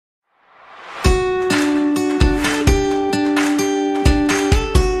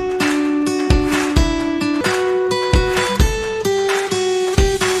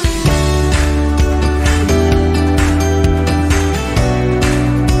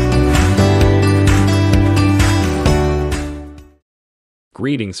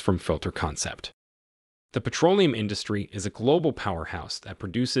Greetings from Filter Concept. The petroleum industry is a global powerhouse that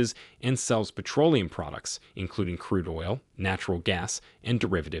produces and sells petroleum products, including crude oil, natural gas, and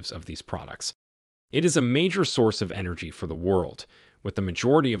derivatives of these products. It is a major source of energy for the world, with the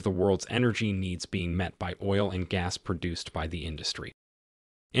majority of the world's energy needs being met by oil and gas produced by the industry.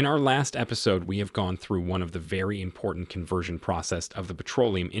 In our last episode, we have gone through one of the very important conversion process of the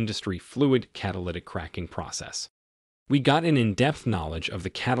petroleum industry, fluid catalytic cracking process. We got an in-depth knowledge of the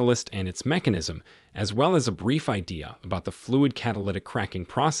catalyst and its mechanism, as well as a brief idea about the fluid catalytic cracking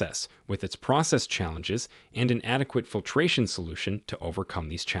process with its process challenges and an adequate filtration solution to overcome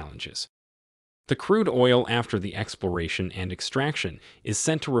these challenges. The crude oil, after the exploration and extraction, is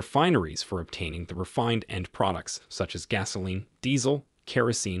sent to refineries for obtaining the refined end products such as gasoline, diesel,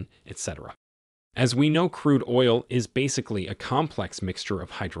 kerosene, etc. As we know, crude oil is basically a complex mixture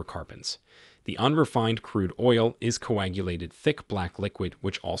of hydrocarbons. The unrefined crude oil is coagulated thick black liquid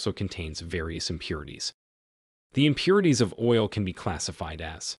which also contains various impurities. The impurities of oil can be classified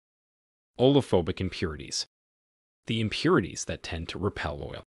as olefophobic impurities, the impurities that tend to repel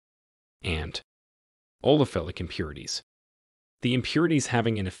oil, and oleophilic impurities, the impurities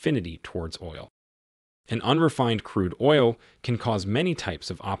having an affinity towards oil. An unrefined crude oil can cause many types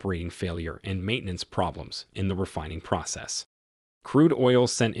of operating failure and maintenance problems in the refining process. Crude oil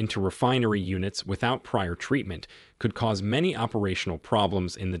sent into refinery units without prior treatment could cause many operational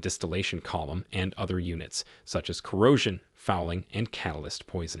problems in the distillation column and other units, such as corrosion, fouling, and catalyst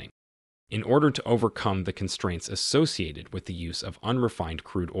poisoning. In order to overcome the constraints associated with the use of unrefined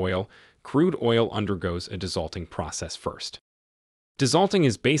crude oil undergoes a desalting process first. Desalting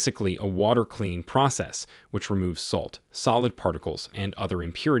is basically a water cleaning process which removes salt, solid particles, and other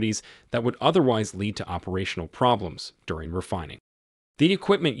impurities that would otherwise lead to operational problems during refining. The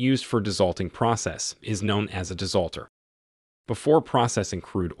equipment used for desalting process is known as a desalter. Before processing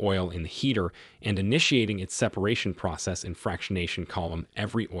crude oil in the heater and initiating its separation process in fractionation column,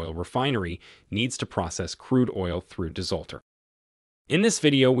 every oil refinery needs to process crude oil through desalter. In this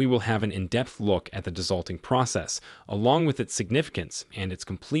video, we will have an in-depth look at the desalting process, along with its significance and its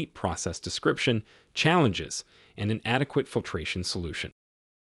complete process description, challenges, and an adequate filtration solution.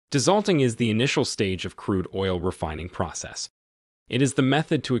 Desalting is the initial stage of crude oil refining process. It is the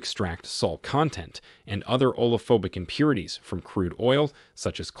method to extract salt content and other olefophobic impurities from crude oil,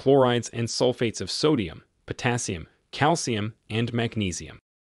 such as chlorides and sulfates of sodium, potassium, calcium, and magnesium.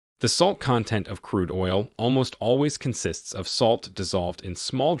 The salt content of crude oil almost always consists of salt dissolved in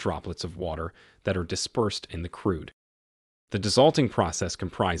small droplets of water that are dispersed in the crude. The desalting process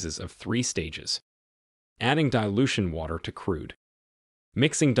comprises of 3 stages: adding dilution water to crude,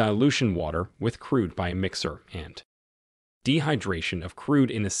 mixing dilution water with crude by a mixer, and dehydration of crude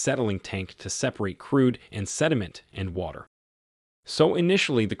in a settling tank to separate crude and sediment and water. So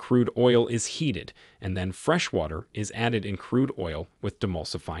initially the crude oil is heated, and then fresh water is added in crude oil with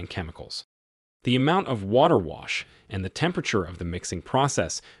demulsifying chemicals. The amount of water wash and the temperature of the mixing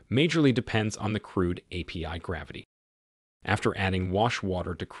process majorly depends on the crude API gravity. After adding wash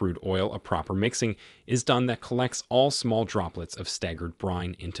water to crude oil, a proper mixing is done that collects all small droplets of staggered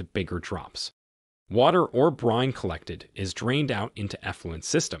brine into bigger drops. Water or brine collected is drained out into effluent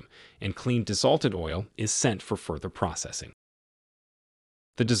system, and clean desalted oil is sent for further processing.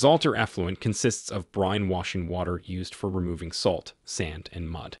 The desalter effluent consists of brine washing water used for removing salt, sand, and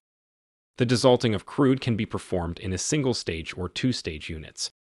mud. The desalting of crude can be performed in a single-stage or 2-stage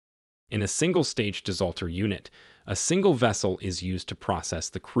units. In a single-stage desalter unit, a single vessel is used to process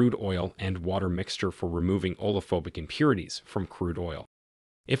the crude oil and water mixture for removing olefophobic impurities from crude oil.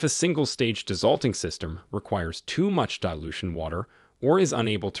 If a single-stage desalting system requires too much dilution water or is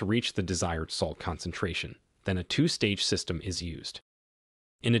unable to reach the desired salt concentration, then a 2-stage system is used.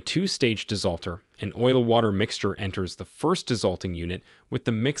 In a 2-stage desalter, an oil-water mixture enters the first desalting unit with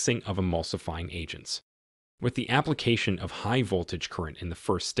the mixing of emulsifying agents. With the application of high-voltage current in the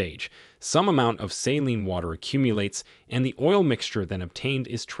first stage, some amount of saline water accumulates, and the oil mixture then obtained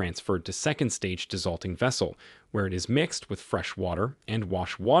is transferred to second-stage desalting vessel, where it is mixed with fresh water and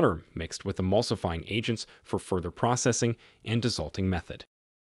wash water mixed with emulsifying agents for further processing and desalting method.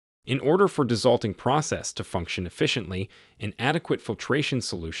 In order for desalting process to function efficiently, an adequate filtration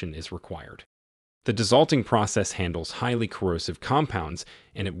solution is required. The desalting process handles highly corrosive compounds,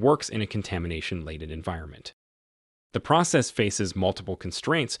 and it works in a contamination-laden environment. The process faces multiple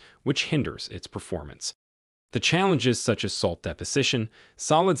constraints which hinders its performance. The challenges such as salt deposition,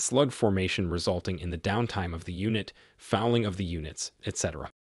 solid slug formation resulting in the downtime of the unit, fouling of the units,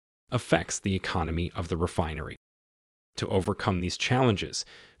 etc., affects the economy of the refinery. To overcome these challenges,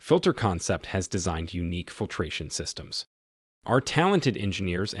 Filter Concept has designed unique filtration systems. Our talented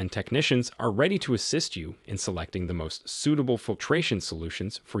engineers and technicians are ready to assist you in selecting the most suitable filtration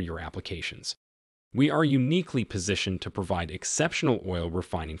solutions for your applications. We are uniquely positioned to provide exceptional oil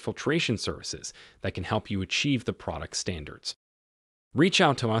refining filtration services that can help you achieve the product standards. Reach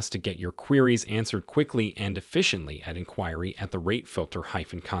out to us to get your queries answered quickly and efficiently at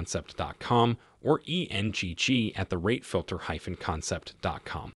inquiry@theratefilter-concept.com or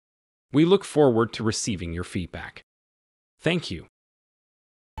engg@theratefilter-concept.com. We look forward to receiving your feedback. Thank you.